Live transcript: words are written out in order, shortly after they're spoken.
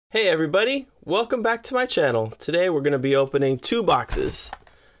Hey everybody, welcome back to my channel. Today we're going to be opening two boxes.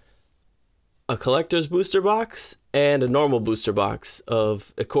 A collector's booster box and a normal booster box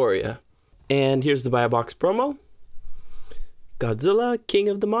of Ikoria. And here's the buy a box promo. Godzilla, King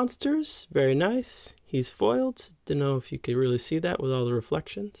of the Monsters, very nice. He's foiled. Didn't know if you could really see that with all the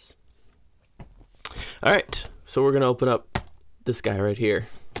reflections. Alright, so we're going to open up this guy right here.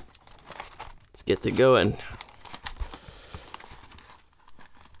 Let's get to going.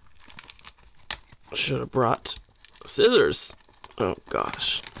 Should have brought scissors. Oh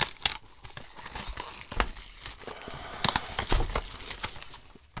gosh.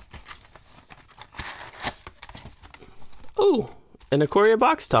 Oh, an Ikoria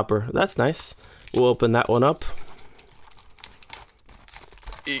box topper. That's nice. We'll open that one up.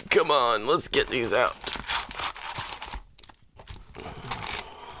 Come on, let's get these out.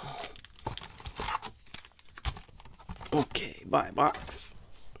 Okay, buy box.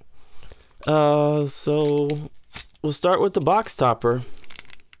 So we'll start with the box topper.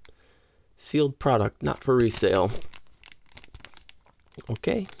 Sealed product, not for resale.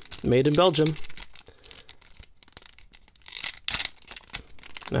 Okay, made in Belgium.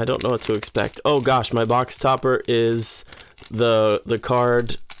 I don't know what to expect. Oh gosh, my box topper is the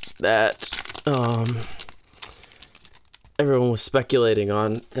card that everyone was speculating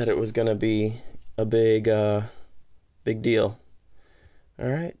on, that it was gonna be a big deal.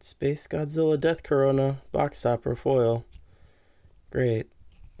 Alright, Space Godzilla Death Corona box topper foil. Great.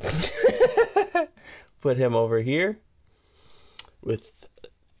 Put him over here. With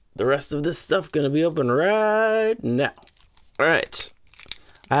the rest of this stuff gonna be open right now. Alright.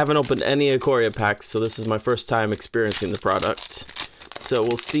 I haven't opened any Ikoria packs, so this is my first time experiencing the product. So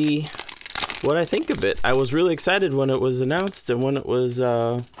we'll see what I think of it. I was really excited when it was announced and when it was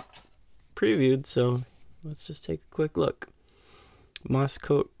previewed, so let's just take a quick look.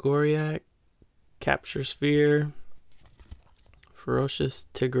 Mosscoat Goriac, Capture Sphere, Ferocious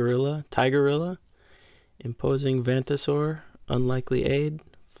Tigerilla, Imposing Vantasaur, Unlikely Aid,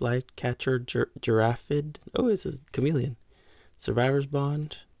 Flycatcher Giraffid, oh, it's a chameleon, Survivor's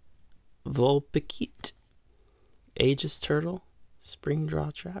Bond, Vulpikeet, Aegis Turtle, Spring Draw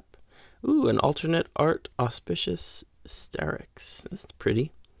Trap, ooh, an alternate art Auspicious Starix, that's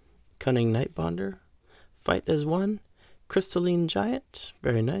pretty, Cunning Nightbonder, Fight as One, Crystalline Giant,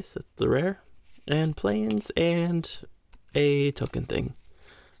 very nice, that's the rare, and planes, and a token thing.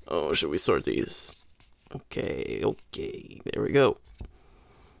 Oh, should we sort these? Okay, there we go.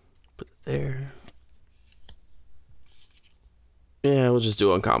 Put it there. Yeah, we'll just do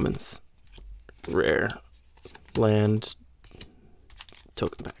uncommons. Rare, land,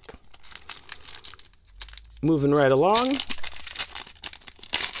 token pack. Moving right along.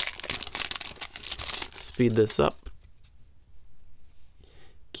 Speed this up.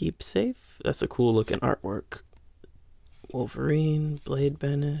 Keep Safe, that's a cool looking artwork. Wolverine, Blade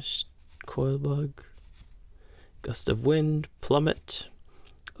Banished, Coilbug, Gust of Wind, Plummet.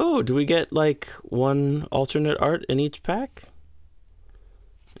 Oh, do we get like one alternate art in each pack?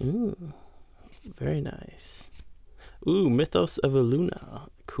 Ooh, very nice. Ooh, Mythos of Illuna,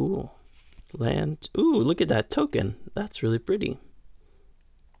 cool. Land, ooh, look at that token. That's really pretty.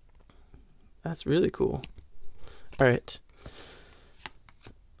 That's really cool. All right.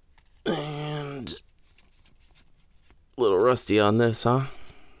 And a little rusty on this, huh?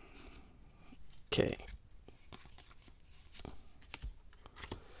 Okay.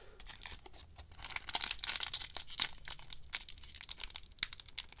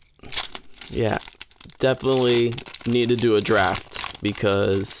 Yeah, definitely need to do a draft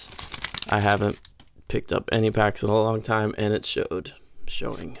because I haven't picked up any packs in a long time and it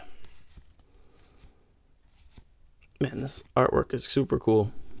showing. Man, this artwork is super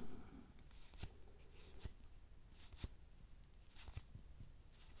cool.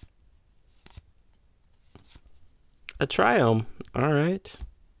 A Triome, alright.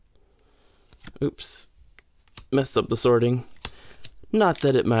 Oops, messed up the sorting. Not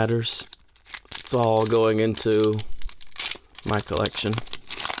that it matters. It's all going into my collection.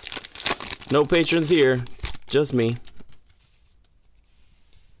 No patrons here, just me.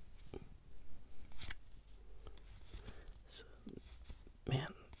 Man.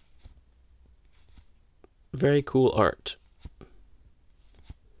 Very cool art.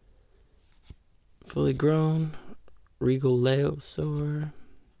 Fully grown. Regal Leosaur.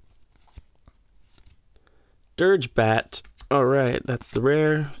 Dirge Bat. Alright, that's the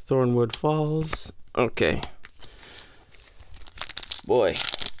rare. Thornwood Falls. Okay. Boy.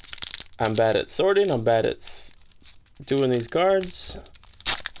 I'm bad at sorting. I'm bad at doing these cards.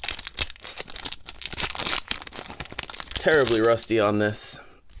 Terribly rusty on this.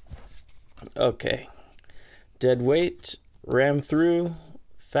 Okay. Dead Weight, Ram Through,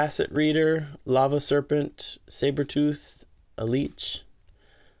 Facet Reader, Lava Serpent, Sabertooth, a Leech,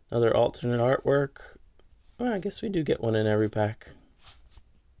 another alternate artwork. Well, I guess we do get one in every pack.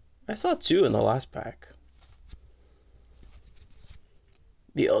 I saw 2 in the last pack.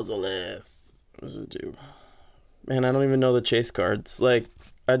 The Ozolith. What does it do? Man, I don't even know the chase cards. Like,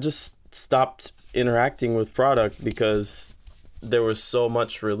 I just stopped interacting with product because there was so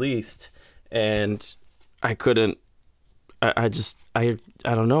much released, and I couldn't. I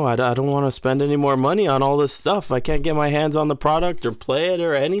don't know. I don't want to spend any more money on all this stuff. I can't get my hands on the product or play it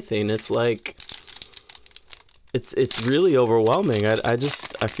or anything. It's like, it's really overwhelming. I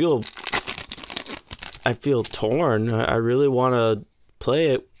feel torn. I really want to play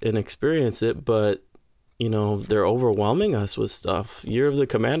it and experience it, but you know, they're overwhelming us with stuff. Year of the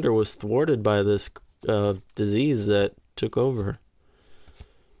Commander was thwarted by this disease that took over.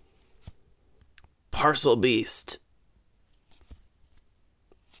 Parcel Beast.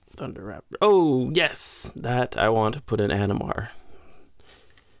 Thunder Raptor. Oh, yes. That I want to put in Animar.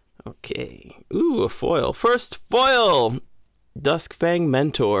 Okay. Ooh, a foil. First foil! Duskfang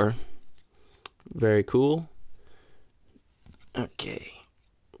Mentor. Very cool. Okay.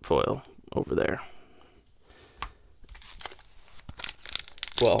 Foil over there.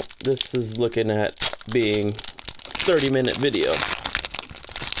 Well, this is looking at being 30-minute video. Let's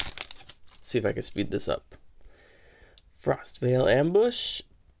see if I can speed this up. Frostveil Ambush.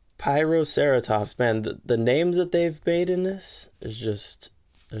 Pyroceratops. Man, the names that they've made in this is just,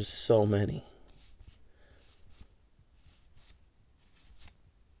 there's so many.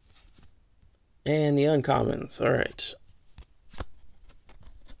 And the uncommons. All right.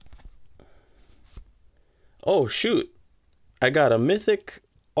 Oh, shoot. I got a mythic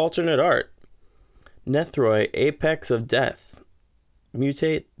alternate art. Nethroi, Apex of Death.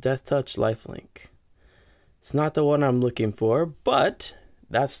 Mutate, Death Touch, Lifelink. It's not the one I'm looking for, but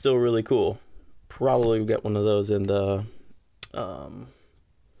that's still really cool. Probably get one of those in the other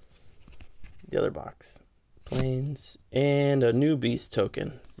box. Planes and a new beast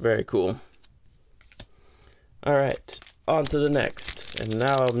token. Very cool. All right, on to the next. And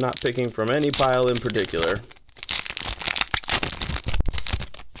now I'm not picking from any pile in particular.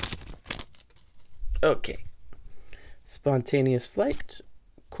 Okay. Spontaneous Flight,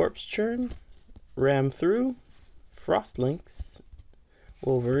 Corpse Churn, Ram Through, Frostlinks,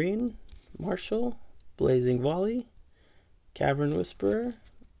 Wolverine, Marshall, Blazing Volley, Cavern Whisperer,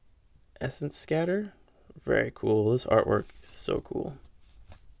 Essence Scatter. Very cool. This artwork is so cool.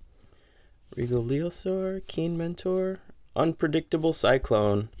 Regal Leosaur, Keen Mentor, Unpredictable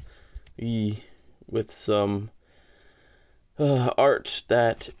Cyclone. With some art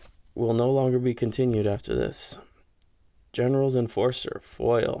that will no longer be continued after this. General's Enforcer,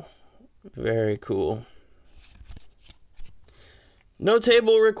 foil. Very cool. No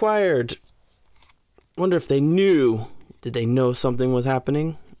table required. Wonder if they knew. Did they know something was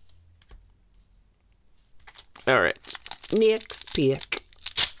happening? Alright. Next pick.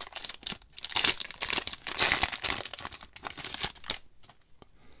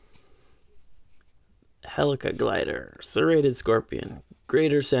 Helica Glider, Serrated Scorpion,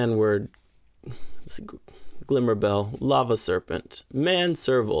 Greater Sandward, Glimmerbell, Lava Serpent,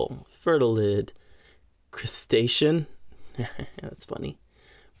 Manserval, Fertilid, Crustacean, that's funny,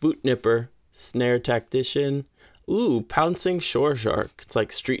 Boot Nipper, Snare Tactician, ooh, Pouncing Shore Shark, it's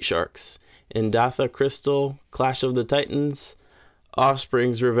like Street Sharks, Indatha Crystal, Clash of the Titans,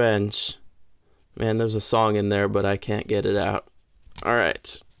 Offspring's Revenge. Man, there's a song in there, but I can't get it out. All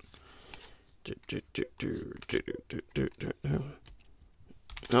right.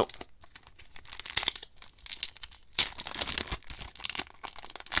 Nope.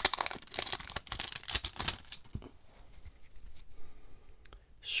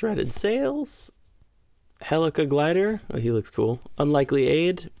 Shredded Sails, Helica Glider, oh, he looks cool. Unlikely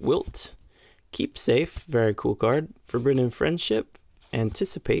Aid, Wilt, Keep Safe, very cool card. Forbidden Friendship,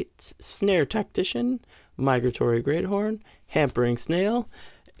 Anticipate, Snare Tactician, Migratory Greathorn, Hampering Snail,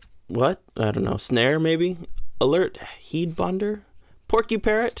 what? I don't know, Snare maybe? Alert Heed Bonder, Porky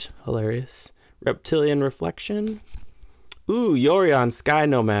Parrot, hilarious. Reptilian Reflection. Ooh, Yorion Sky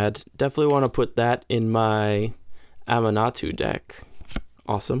Nomad. Definitely want to put that in my Amanatu deck.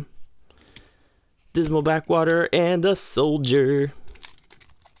 Awesome. Dismal Backwater and a Soldier.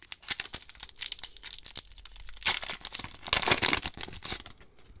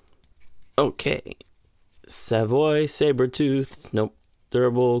 Okay. Savoy, Sabertooth. Nope.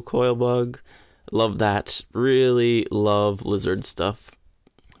 Durable, Coilbug. Love that. Really love lizard stuff.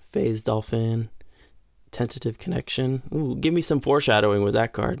 Phase Dolphin. Tentative connection. Ooh, give me some foreshadowing with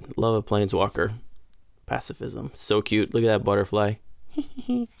that card. Love a planeswalker. Pacifism. So cute. Look at that butterfly.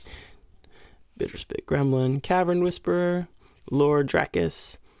 Bitterspit Gremlin. Cavern Whisperer. Lord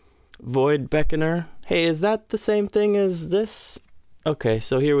Dracus. Void Beckoner. Hey, is that the same thing as this? Okay,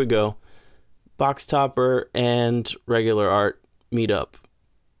 so here we go. Box topper and regular art meet up.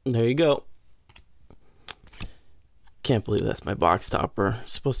 There you go. Can't believe that's my box topper.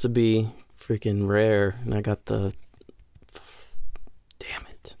 It's supposed to be freaking rare, and I got the... Damn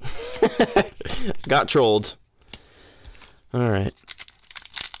it. Got trolled. Alright.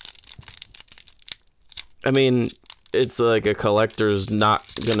 I mean, it's like a collector's not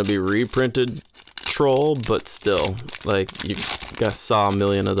gonna be reprinted troll, but still, like, you guys saw a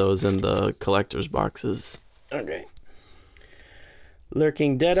million of those in the collector's boxes. Okay.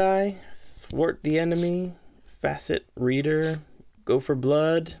 Lurking Deadeye, Thwart the Enemy, Facet Reader, Go for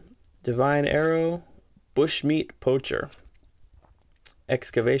Blood, Divine Arrow, Bushmeat Poacher,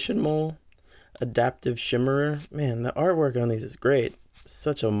 Excavation Mole, Adaptive Shimmerer. Man, the artwork on these is great.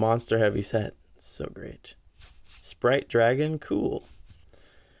 Such a monster heavy set. So great. Sprite Dragon, cool.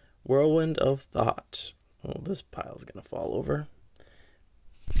 Whirlwind of Thought. Oh, this pile's gonna fall over.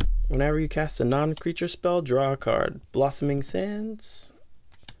 Whenever you cast a non-creature spell, draw a card. Blossoming Sands.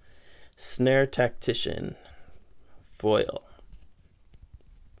 Snare Tactician. Foil.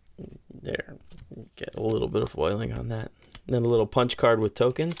 There. Get a little bit of foiling on that. And then a little punch card with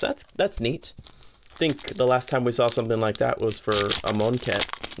tokens. That's neat. I think the last time we saw something like that was for a Monket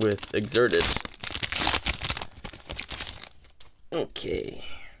with Exerted. Okay.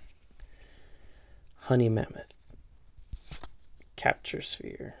 Honey Mammoth. Capture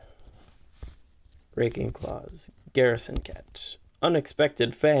Sphere. Raking Claws. Garrison Cat.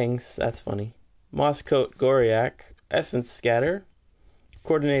 Unexpected Fangs. That's funny. Mosscoat Goriac. Essence Scatter.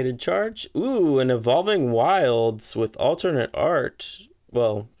 Coordinated Charge. Ooh, an Evolving Wilds with alternate art.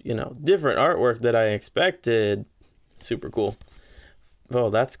 Well, you know, different artwork that I expected. Super cool. Oh,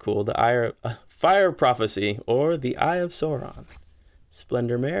 that's cool. The Fire Prophecy, or the Eye of Sauron.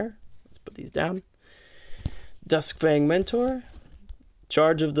 Splendor Mare. Let's put these down. Duskfang Mentor.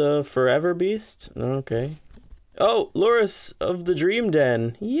 Charge of the Forever Beast. Okay. Oh, Loris of the Dream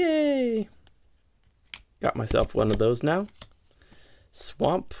Den. Yay. Got myself one of those now.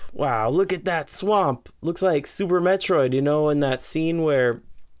 Swamp. Wow, look at that swamp. Looks like Super Metroid, you know, in that scene where...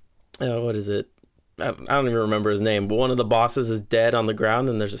 what is it? I don't even remember his name, but one of the bosses is dead on the ground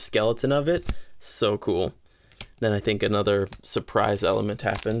and there's a skeleton of it. So cool. Then I think another surprise element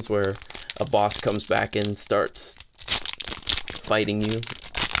happens where a boss comes back and starts fighting you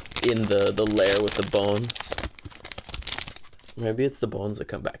in the lair with the bones. Maybe it's the bones that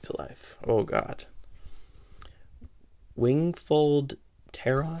come back to life. Oh god. Wingfold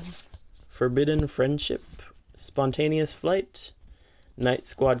Terron, Forbidden Friendship, Spontaneous Flight, Night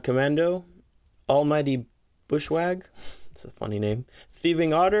Squad Commando, Almighty Bushwag, that's a funny name,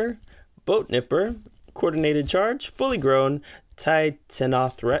 Thieving Otter, Boat Nipper, Coordinated Charge, Fully Grown,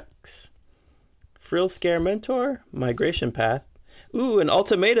 Titanoth Rex, Frill Scare Mentor, Migration Path, ooh, an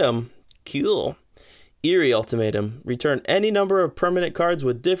Ultimatum, cool. Eerie Ultimatum. Return any number of permanent cards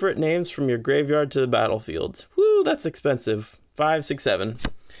with different names from your graveyard to the battlefield. Woo, that's expensive. 5, 6, 7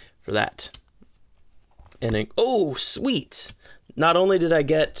 for that. And oh, sweet. Not only did I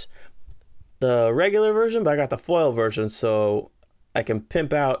get the regular version, but I got the foil version, so I can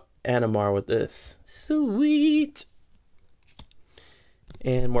pimp out Animar with this. Sweet.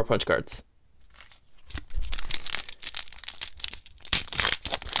 And more punch cards.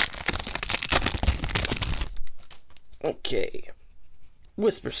 Okay.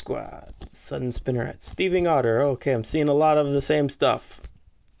 Whisper Squad. Sudden Spinnerets. Thieving Otter. Okay, I'm seeing a lot of the same stuff.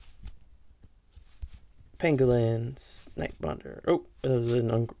 Pangolins. Nightbonder. Oh, those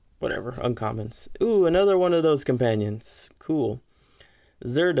are whatever. Uncommons. Ooh, another one of those companions. Cool.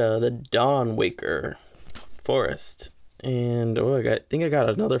 Zerda, the Dawn Waker. Forest. And oh, I think I got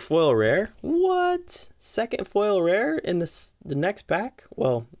another foil rare. What? Second foil rare in the next pack?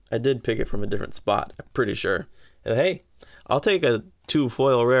 Well, I did pick it from a different spot. I'm pretty sure. Hey, I'll take a 2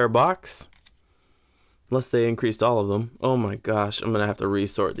 foil rare box. Unless they increased all of them. Oh my gosh, I'm going to have to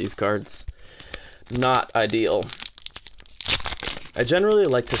resort these cards. Not ideal. I generally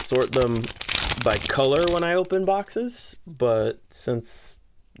like to sort them by color when I open boxes. But since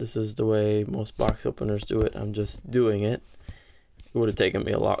this is the way most box openers do it, I'm just doing it. It would have taken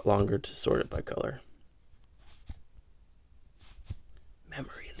me a lot longer to sort it by color.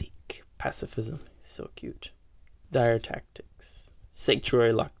 Memory Leak. Pacifism. So cute. Dire Tactics,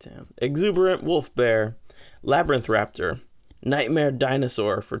 Sanctuary Lockdown, Exuberant Wolf Bear, Labyrinth Raptor, Nightmare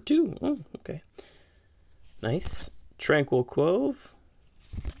Dinosaur for 2. Oh, okay. Nice. Tranquil Clove.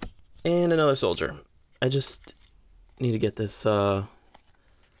 And another soldier. I just need to get this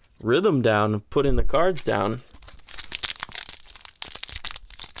rhythm down, putting the cards down.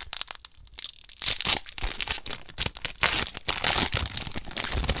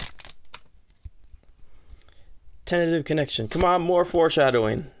 Tentative connection. Come on, more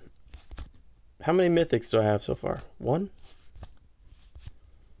foreshadowing. How many mythics do I have so far? One?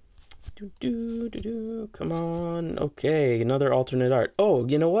 Come on. Okay, another alternate art. Oh,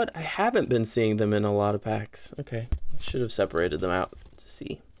 you know what? I haven't been seeing them in a lot of packs. Okay, I should have separated them out to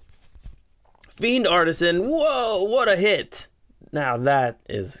see. Fiend Artisan. Whoa, what a hit. Now that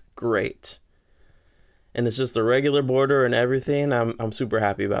is great. And it's just a regular border and everything. I'm super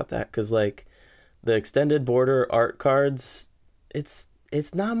happy about that, because like the extended border art cards, it's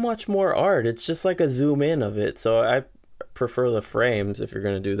not much more art. It's just like a zoom in of it. So I prefer the frames if you're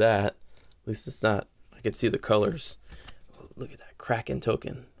going to do that. At least it's not. I can see the colors. Oh, look at that Kraken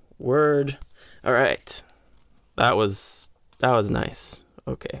token. Word. All right. That was nice.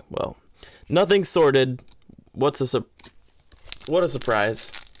 Okay, well, nothing sorted. What a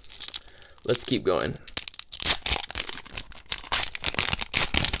surprise. Let's keep going.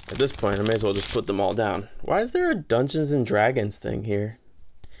 At this point, I may as well just put them all down. Why is there a Dungeons and Dragons thing here?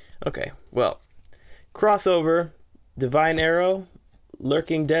 Okay, well, crossover, Divine Arrow,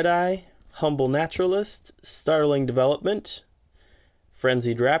 Lurking Deadeye, Humble Naturalist, Startling Development,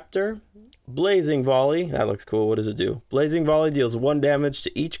 Frenzied Raptor, Blazing Volley. That looks cool. What does it do? Blazing Volley deals 1 damage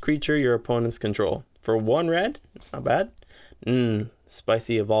to each creature your opponents control. For 1 red? It's not bad.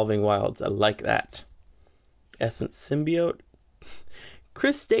 Spicy Evolving Wilds. I like that. Essence Symbiote.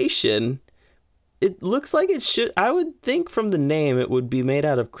 Crustacean. It looks like it should. I would think from the name it would be made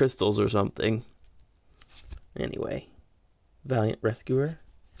out of crystals or something. Anyway. Valiant Rescuer.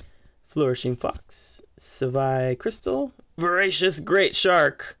 Flourishing Fox. Savai Crystal. Voracious Great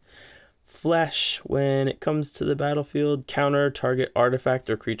Shark. Flesh. When it comes to the battlefield, counter target artifact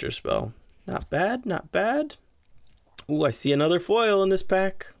or creature spell. Not bad, not bad. Ooh, I see another foil in this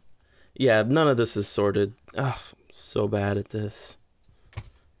pack. Yeah, none of this is sorted. Ugh, I'm so bad at this.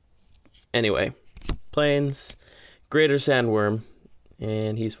 Anyway, Plains, Greater Sandworm,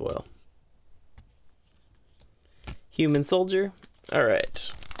 and he's foil. Human Soldier. All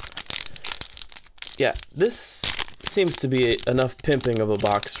right. Yeah, this seems to be enough pimping of a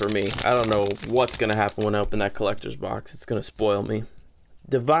box for me. I don't know what's going to happen when I open that collector's box. It's going to spoil me.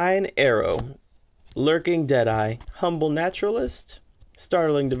 Divine Arrow, Lurking Deadeye, Humble Naturalist,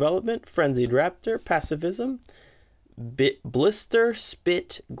 Startling Development, Frenzied Raptor, Pacifism, Blister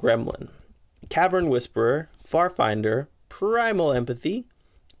Spit Gremlin, Cavern Whisperer, Farfinder, Primal Empathy,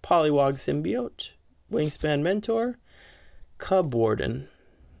 Polywog Symbiote, Wingspan Mentor, Cub Warden.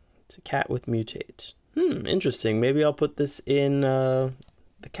 It's a cat with Mutate. Interesting. Maybe I'll put this in the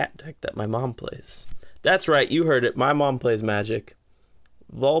cat deck that my mom plays. That's right, you heard it. My mom plays Magic.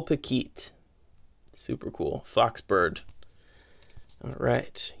 Vulpikeet. Super cool. Foxbird. All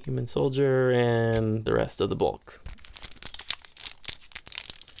right. Human Soldier and the rest of the bulk.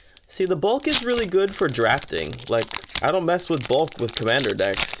 See, the bulk is really good for drafting. Like, I don't mess with bulk with commander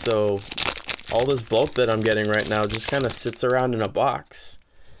decks, so all this bulk that I'm getting right now just kind of sits around in a box.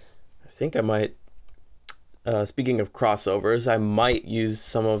 I think I might, speaking of crossovers, I might use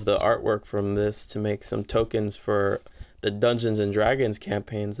some of the artwork from this to make some tokens for the Dungeons and Dragons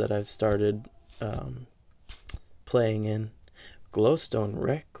campaigns that I've started playing in. Glowstone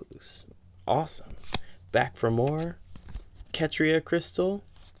Recluse. Awesome. Back for more. Ketria Crystal.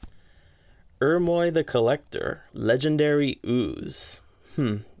 Urmoy the Collector. Legendary Ooze.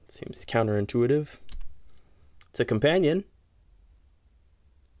 Seems counterintuitive. It's a companion.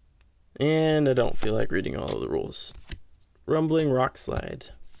 And I don't feel like reading all of the rules. Rumbling Rockslide.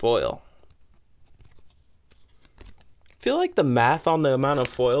 Foil. I feel like the math on the amount of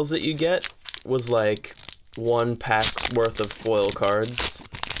foils that you get was like 1 pack worth of foil cards,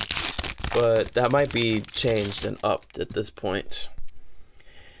 but that might be changed and upped at this point.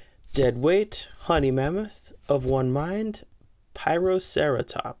 Deadweight, Honey Mammoth, Of One Mind,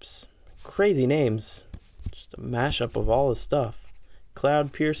 Pyroceratops. Crazy names. Just a mashup of all the stuff.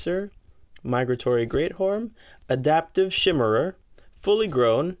 Cloud Piercer, Migratory Greathorn, Adaptive Shimmerer, Fully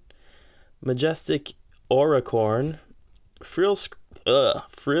Grown, Majestic Auricorn, Frill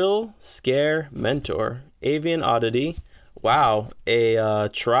Scare Mentor, Avian Oddity. Wow, a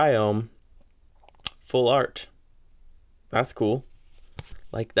Triome full art. That's cool.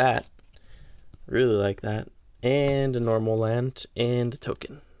 Like that. Really like that. And a normal land and a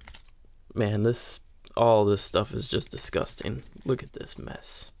token. Man, all this stuff is just disgusting. Look at this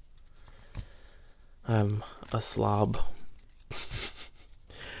mess. I'm a slob.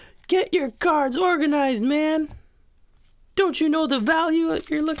 Get your cards organized, man. Don't you know the value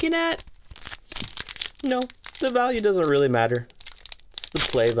you're looking at? No, the value doesn't really matter. It's the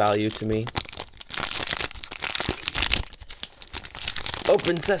play value to me.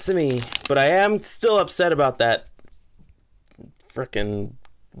 Open sesame. But I am still upset about that frickin'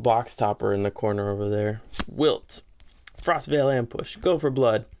 box topper in the corner over there. Wilt. Frostveil Ambush. Go for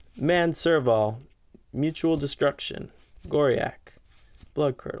Blood. Man Serval. Mutual Destruction. Goriak.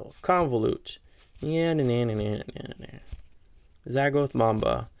 Blood Curdle. Convolute. Zagoth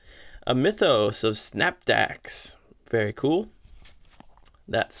Mamba. A Mythos of Snapdax. Very cool.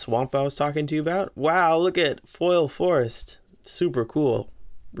 That swamp I was talking to you about. Wow, look at Foil Forest. Super cool.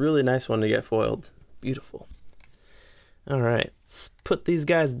 Really nice one to get foiled. Beautiful. Alright, let's put these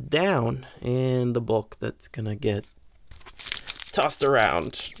guys down. And the bulk that's gonna get tossed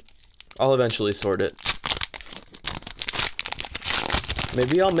around. I'll eventually sort it.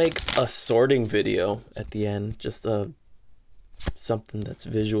 Maybe I'll make a sorting video at the end. Just something that's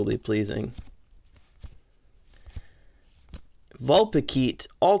visually pleasing. Vulpikeet,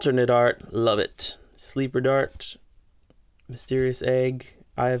 alternate art, love it. Sleeper Dart, Mysterious Egg,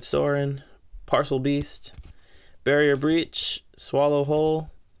 Eye of Sorin, Parcel Beast, Barrier Breach, Swallow Hole,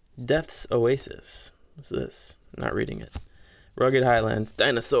 Death's Oasis. What's this? I'm not reading it. Rugged Highlands,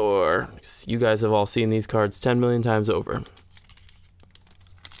 Dinosaur. You guys have all seen these cards 10 million times over.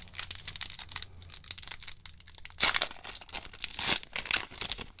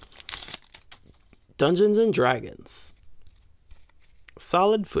 Dungeons and Dragons.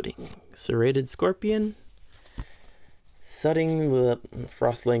 Solid Footing. Serrated Scorpion. Sutting the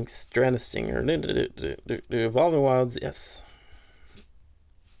Frostlinks. Stranastinger. Evolving Wilds. Yes.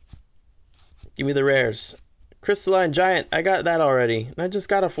 Give me the rares. Crystalline Giant. I got that already. And I just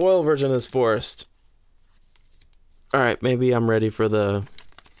got a foil version of this forest. Alright, maybe I'm ready for the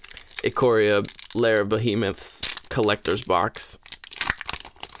Ikoria Lair Behemoths collector's box.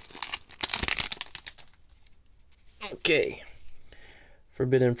 Okay.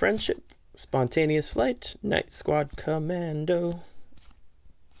 Forbidden Friendship, Spontaneous Flight, Night Squad Commando,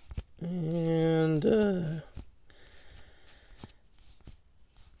 and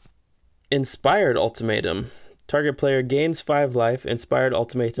Inspired Ultimatum. Target player gains 5 life. Inspired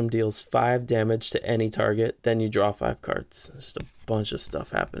Ultimatum deals 5 damage to any target. Then you draw 5 cards. Just a bunch of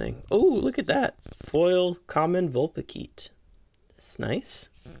stuff happening. Oh, look at that. Foil Common Vulpikeet. That's nice.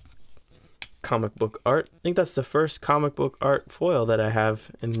 Comic book art. I think that's the first comic book art foil that I have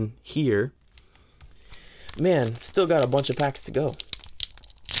in here. Man, still got a bunch of packs to go.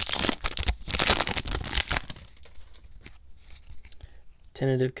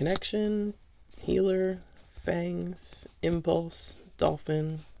 Tentative Connection, Healer, Fangs, Impulse,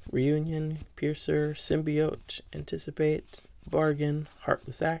 Dolphin, Reunion, Piercer, Symbiote, Anticipate, Bargain,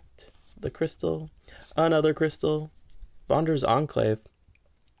 Heartless Act, The Crystal, Another Crystal, Bonder's Enclave.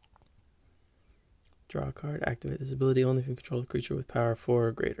 Draw a card. Activate this ability only if you control a creature with power 4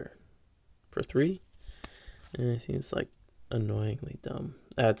 or greater. For 3? It seems like annoyingly dumb.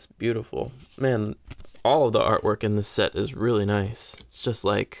 That's beautiful. Man, all of the artwork in this set is really nice. It's just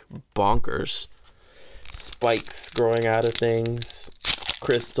like bonkers. Spikes growing out of things.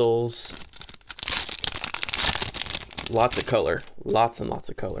 Crystals. Lots of color. Lots and lots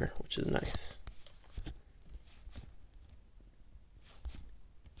of color, which is nice.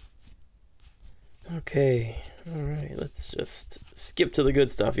 Okay, alright, let's just skip to the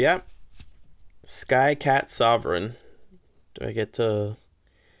good stuff, yeah? Sky Cat Sovereign. Do I get to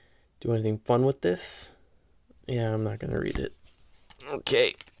do anything fun with this? Yeah, I'm not going to read it.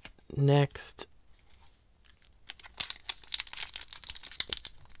 Okay, next.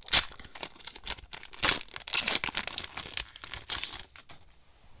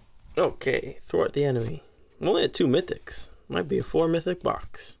 Okay, thwart the enemy. I'm only at 2 mythics. Might be a 4 mythic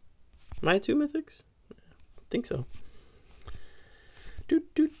box. Am I at 2 mythics? I think so.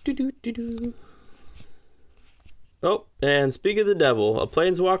 Oh, and speak of the devil, a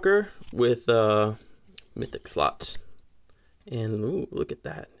planeswalker with a mythic slot. And ooh, look at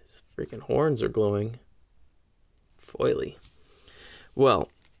that. His freaking horns are glowing. Foily.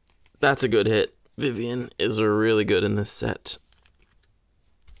 Well, that's a good hit. Vivian is really good in this set.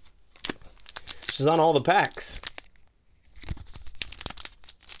 She's on all the packs.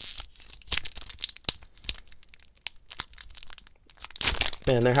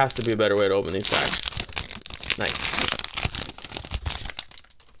 Man, there has to be a better way to open these packs. Nice.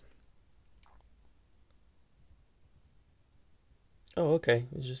 Oh, okay.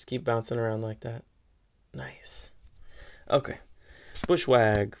 You just keep bouncing around like that. Nice. Okay.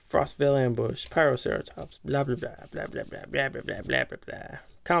 Bushwag, Frostvale Ambush, Pyroceratops, blah blah blah blah blah blah blah blah blah blah blah blah.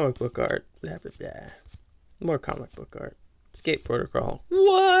 Comic book art, blah blah blah. More comic book art. Escape Protocol.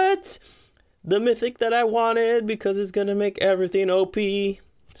 What? The mythic that I wanted because it's gonna make everything OP.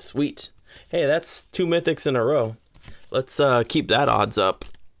 Sweet. Hey, that's 2 mythics in a row. Let's keep that odds up.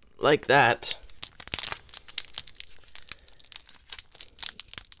 Like that.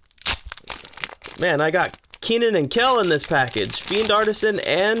 Man, I got Keenan and Kel in this package. Fiend Artisan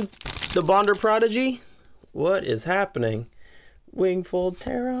and the Bonder Prodigy. What is happening? Wingfold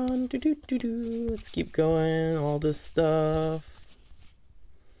Terron. Let's keep going. All this stuff.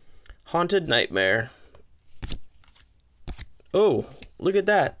 Haunted Nightmare. Oh, look at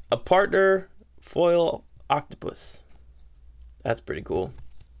that. A partner foil octopus. That's pretty cool.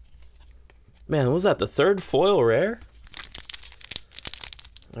 Man, was that the 3rd foil rare?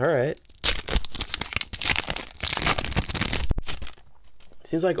 Alright.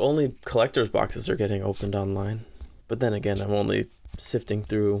 Seems like only collector's boxes are getting opened online. But then again, I'm only sifting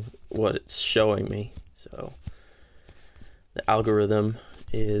through what it's showing me. So the algorithm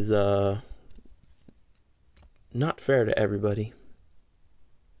is not fair to everybody.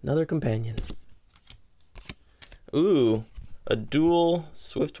 Another companion. Ooh, a dual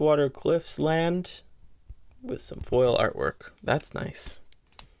Swiftwater Cliffs land with some foil artwork. That's nice.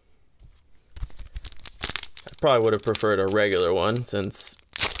 I probably would have preferred a regular one since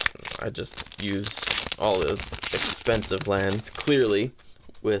I just use all the expensive lands clearly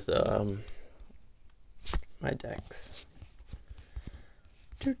with my decks.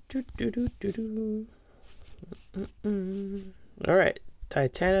 All right,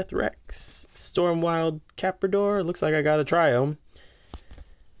 Titanith Rex, Stormwild Caprador. Looks like I got a Triome.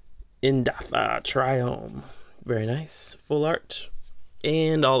 Indatha Triome. Very nice. Full art.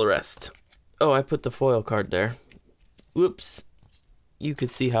 And all the rest. Oh, I put the foil card there. Whoops. You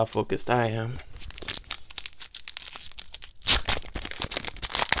could see how focused I am.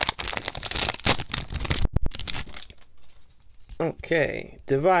 Okay,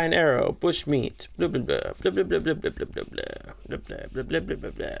 Divine Arrow, Bushmeat, blah blah blah blah blah blah blah blah blah blah blah blah blah blah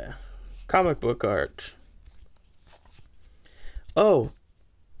blah blah. Comic book art. Oh,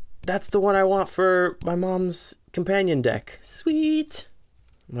 that's the one I want for my mom's companion deck. Sweet.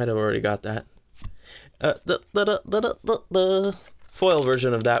 Might have already got that. The foil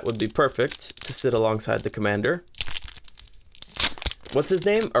version of that would be perfect to sit alongside the commander. What's his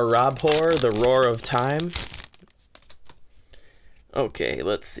name? Arabhor, the Roar of Time. Okay,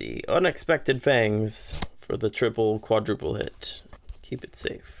 let's see. Unexpected Fangs for the triple quadruple hit. Keep it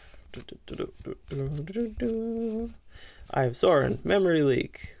safe. I have Sorin, Memory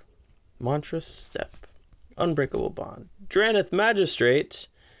Leak, Monstrous Step, Unbreakable Bond, Dranith Magistrate,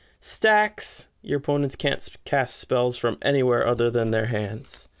 Stacks. Your opponents can't cast spells from anywhere other than their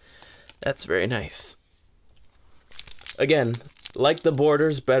hands. That's very nice. Again, like the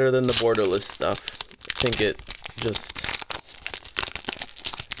borders better than the borderless stuff. I think it just...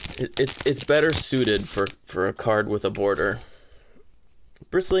 It's better suited for a card with a border.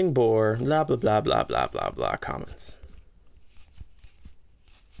 Bristling Boar, blah blah blah blah blah blah blah commons.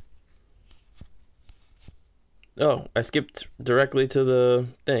 Oh, I skipped directly to the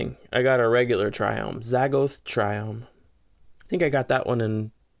thing. I got a regular Triome. Zagoth Triome. I think I got that one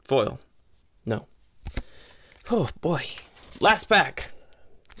in foil. No. Oh boy. Last pack.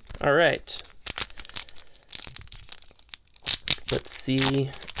 Alright. Let's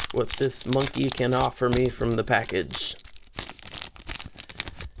see what this monkey can offer me from the package.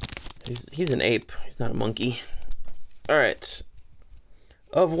 He's an ape. He's not a monkey. Alright.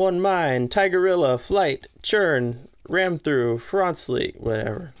 Of One Mind, Tigerilla, Flight, Churn, Ram Through, Fronsley,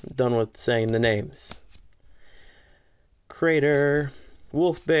 whatever. I'm done with saying the names. Crater,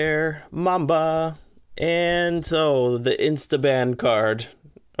 Wolf Bear, Mamba, and the Instaban card.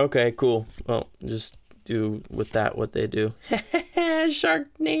 Okay, cool. Well, just do with that what they do.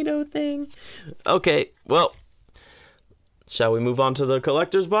 Sharknado thing. Okay, well, shall we move on to the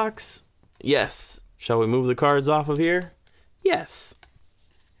collector's box? Yes. Shall we move the cards off of here? Yes.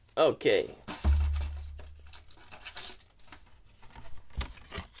 Okay.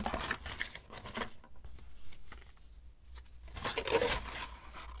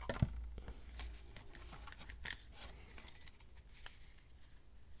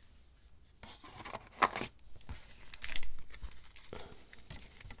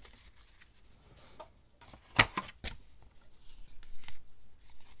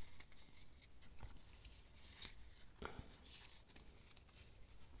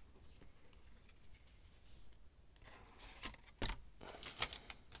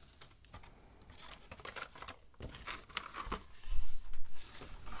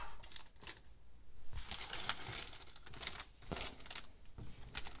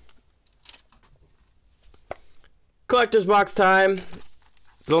 Collector's box time.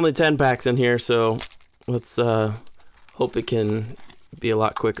 There's only 10 packs in here, so let's hope it can be a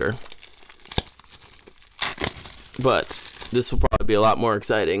lot quicker. But this will probably be a lot more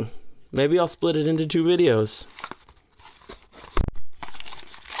exciting. Maybe I'll split it into 2 videos.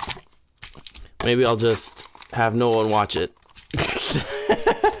 Maybe I'll just have no one watch it.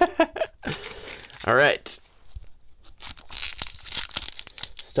 All right.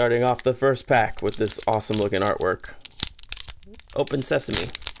 Starting off the first pack with this awesome looking artwork. Open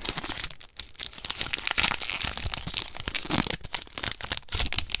sesame.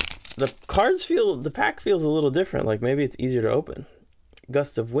 The pack feels a little different, like maybe it's easier to open.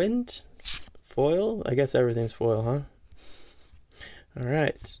 Gust of wind, foil, I guess everything's foil, huh? All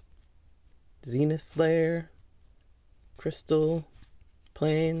right. Zenith flare, crystal,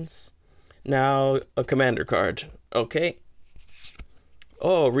 planes. Now a commander card, okay.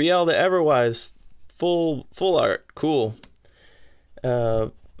 Oh, Riel the Everwise, full art, cool.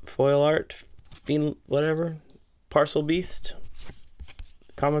 Foil art, fiend, whatever. Parcel Beast,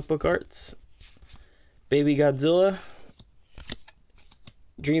 comic book arts. Baby Godzilla,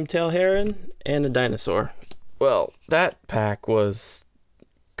 Dreamtail Heron, and a dinosaur. Well, that pack was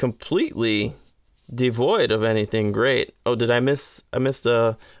completely devoid of anything great. Oh, did I miss? I missed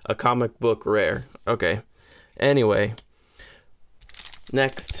a comic book rare. Okay. Anyway,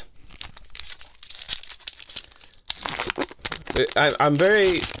 next. I'm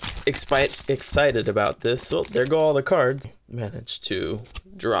very excited about this. So there go all the cards. Managed to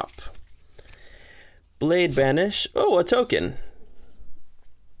drop. Blade Banish. Oh, a token.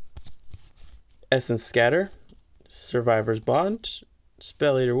 Essence Scatter. Survivor's Bond.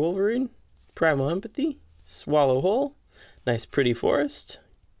 Spell Eater Wolverine. Primal Empathy. Swallow Hole. Nice pretty forest.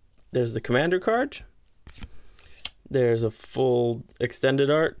 There's the commander card. There's a full extended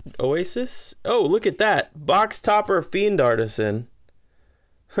art Oasis. Oh, look at that. Box Topper Fiend Artisan.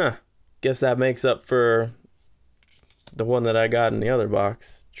 Huh. Guess that makes up for the one that I got in the other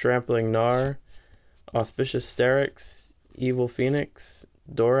box. Trampling Gnar. Auspicious Sterix. Evil Phoenix.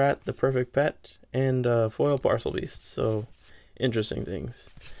 Dorat, the Perfect Pet. And foil Parcel Beast. So, interesting things.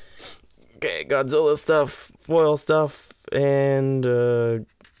 Okay, Godzilla stuff. Foil stuff. And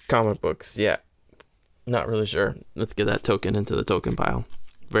comic books. Yeah. Not really sure. Let's get that token into the token pile.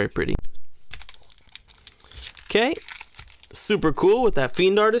 Very pretty. Okay. Super cool with that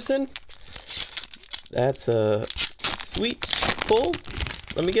Fiend Artisan. That's a sweet pull.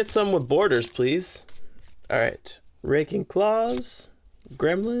 Let me get some with borders, please. Alright. Raking Claws.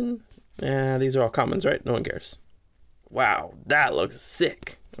 Gremlin. These are all commons, right? No one cares. Wow, that looks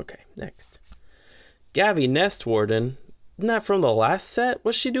sick. Okay, next. Gavi Nest Warden. Isn't that from the last set?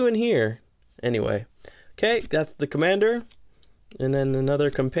 What's she doing here? Anyway. Okay, that's the commander. And then another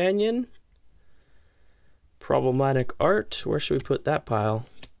companion. Problematic art. Where should we put that pile?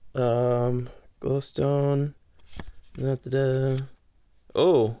 Glowstone.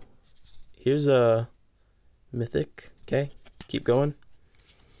 Oh, here's a mythic. Okay, keep going.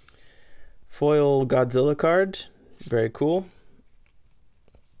 Foil Godzilla card. Very cool.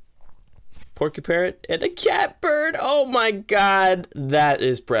 Porky Parrot and a Catbird. Oh my god, that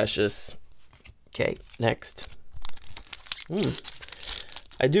is precious. Okay, next.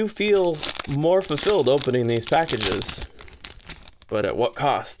 I do feel more fulfilled opening these packages. But at what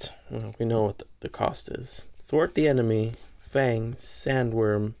cost? Well, we know what the cost is. Thwart the Enemy, Fangs,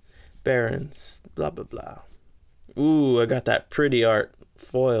 Sandworm, Barons, blah blah blah. Ooh, I got that pretty art.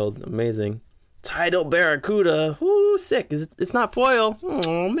 Foiled, amazing. Tidal Barracuda. Ooh, sick. It's not foil.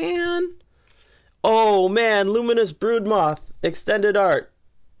 Oh man. Oh man, Luminous Broodmoth. Extended art.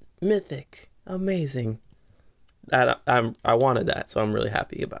 Mythic. Amazing. I wanted that, so I'm really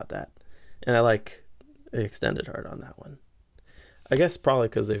happy about that. And I like the extended art on that one. I guess probably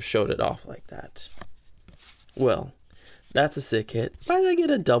because they've showed it off like that. Well, that's a sick hit. Why did I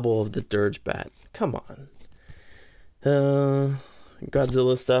get a double of the Dirge Bat? Come on.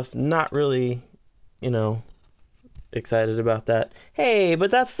 Godzilla stuff, not really, excited about that. Hey,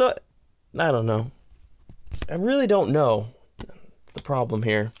 but that's the... I don't know. I really don't know the problem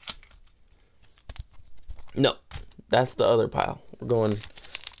here. No, that's the other pile. We're going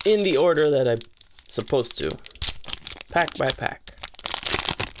in the order that I'm supposed to. Pack by pack.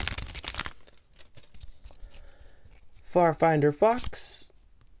 Farfinder Fox.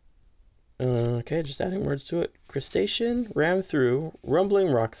 Okay, just adding words to it. Crustacean, Ram Through, Rumbling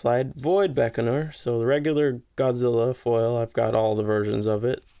Rockslide, Void Beckoner. So the regular Godzilla foil, I've got all the versions of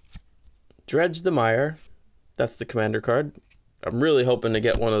it. Dredge the Mire. That's the commander card. I'm really hoping to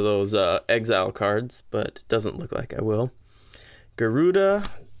get one of those exile cards, but it doesn't look like I will. Garuda,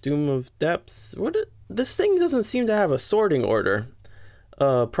 Doom of Depths. this thing doesn't seem to have a sorting order.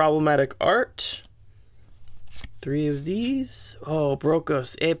 Problematic art. 3 of these. Oh,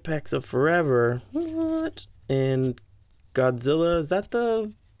 Brokos, Apex of Forever. What? And Godzilla. Is that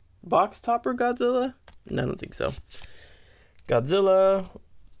the box topper Godzilla? No, I don't think so. Godzilla.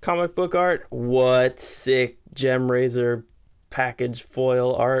 Comic book art. What sick gem razor package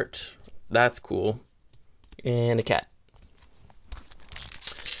foil art. That's cool. And a cat.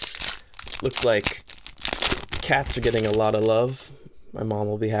 Looks like cats are getting a lot of love. My mom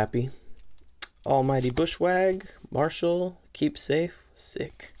will be happy. Almighty Bushwag. Marshall. Keep Safe.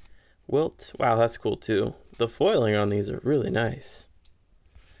 Sick. Wilt. Wow, that's cool too. The foiling on these are really nice.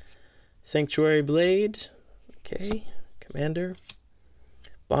 Sanctuary Blade. Okay. Commander.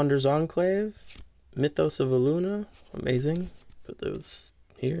 Bonder's Enclave. Mythos of Aluna. Amazing. Put those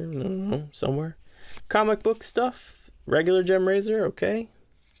here. No, somewhere. Comic book stuff. Regular gem razor. Okay.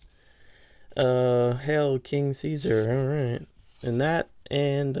 Hail King Caesar. Alright. And that,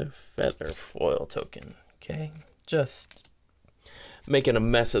 and a feather foil token. Okay. Just making a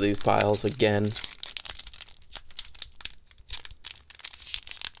mess of these piles again.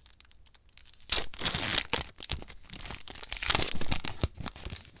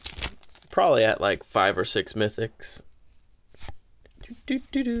 Probably at like 5 or 6 mythics.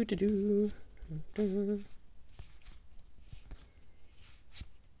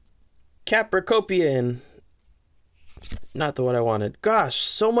 Capricopian. Not the one I wanted. Gosh,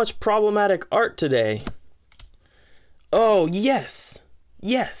 so much problematic art today. Oh, yes.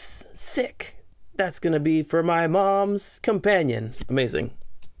 Yes. Sick. That's going to be for my mom's companion. Amazing.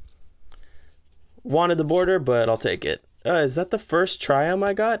 Wanted the border, but I'll take it. Is that the first Triumph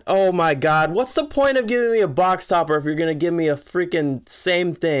I got? Oh my god. What's the point of giving me a box topper if you're going to give me a freaking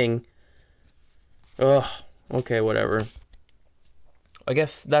same thing? Ugh. Okay, whatever. I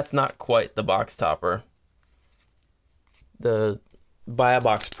guess that's not quite the box topper. The buy a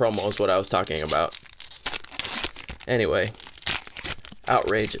box promo is what I was talking about. Anyway.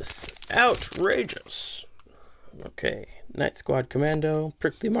 Outrageous. Outrageous. Okay. Night Squad Commando.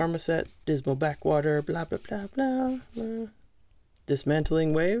 Prickly Marmoset. Dismal Backwater. Blah, blah, blah, blah, blah.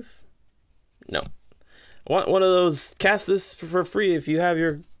 Dismantling Wave. No. I want one of those. Cast this for free if you have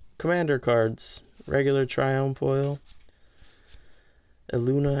your commander cards. Regular Triumph foil.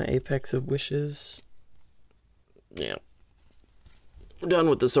 Aluna, Apex of Wishes. Yeah. We're done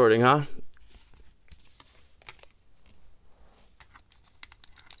with the sorting, huh?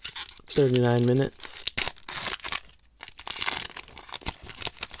 "39 minutes.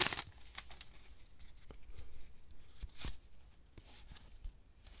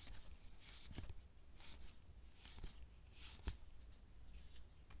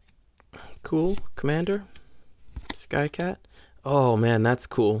 Cool. Commander. Skycat. Oh man, that's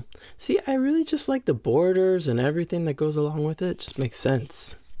cool. See, I really just like the borders and everything that goes along with it. Just makes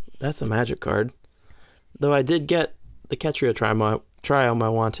sense. That's a magic card. Though I did get the Ketria Triumph I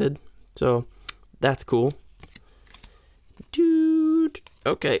wanted. So, that's cool. Dude.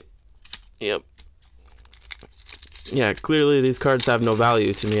 Okay. Yep. Yeah, clearly these cards have no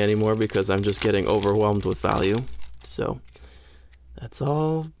value to me anymore because I'm just getting overwhelmed with value. So, that's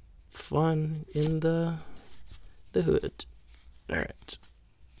all fun in the hood. Alright.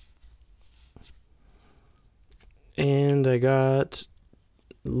 And I got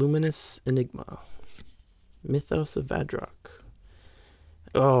Luminous Enigma. Mythos of Vadrock.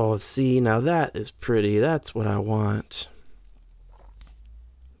 Oh, see, now that is pretty. That's what I want.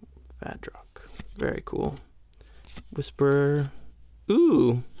 Vadrock. Very cool. Whisperer.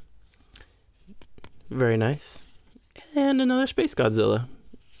 Ooh. Very nice. And another Space Godzilla.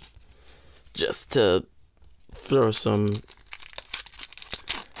 Just to throw some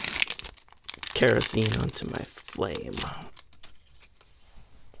kerosene onto my flame.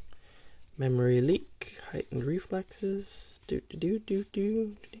 Memory leak, heightened reflexes.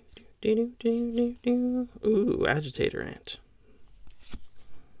 Ooh, agitator ant.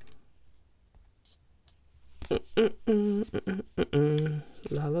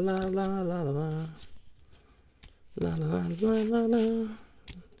 La la la la la la la la la la la.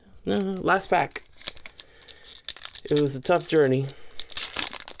 Last pack. It was a tough journey.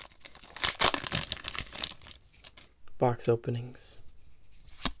 Box openings.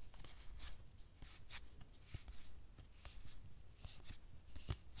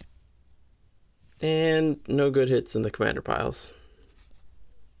 And no good hits in the commander piles.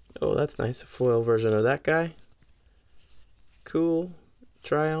 Oh, that's nice. A foil version of that guy. Cool.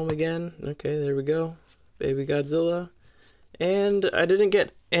 Triumph again. Okay, there we go. Baby Godzilla. And I didn't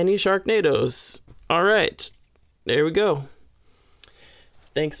get any Sharknadoes. Alright. There we go.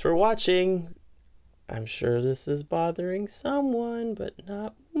 Thanks for watching. I'm sure this is bothering someone, but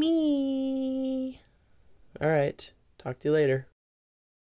not me. All right. Talk to you later.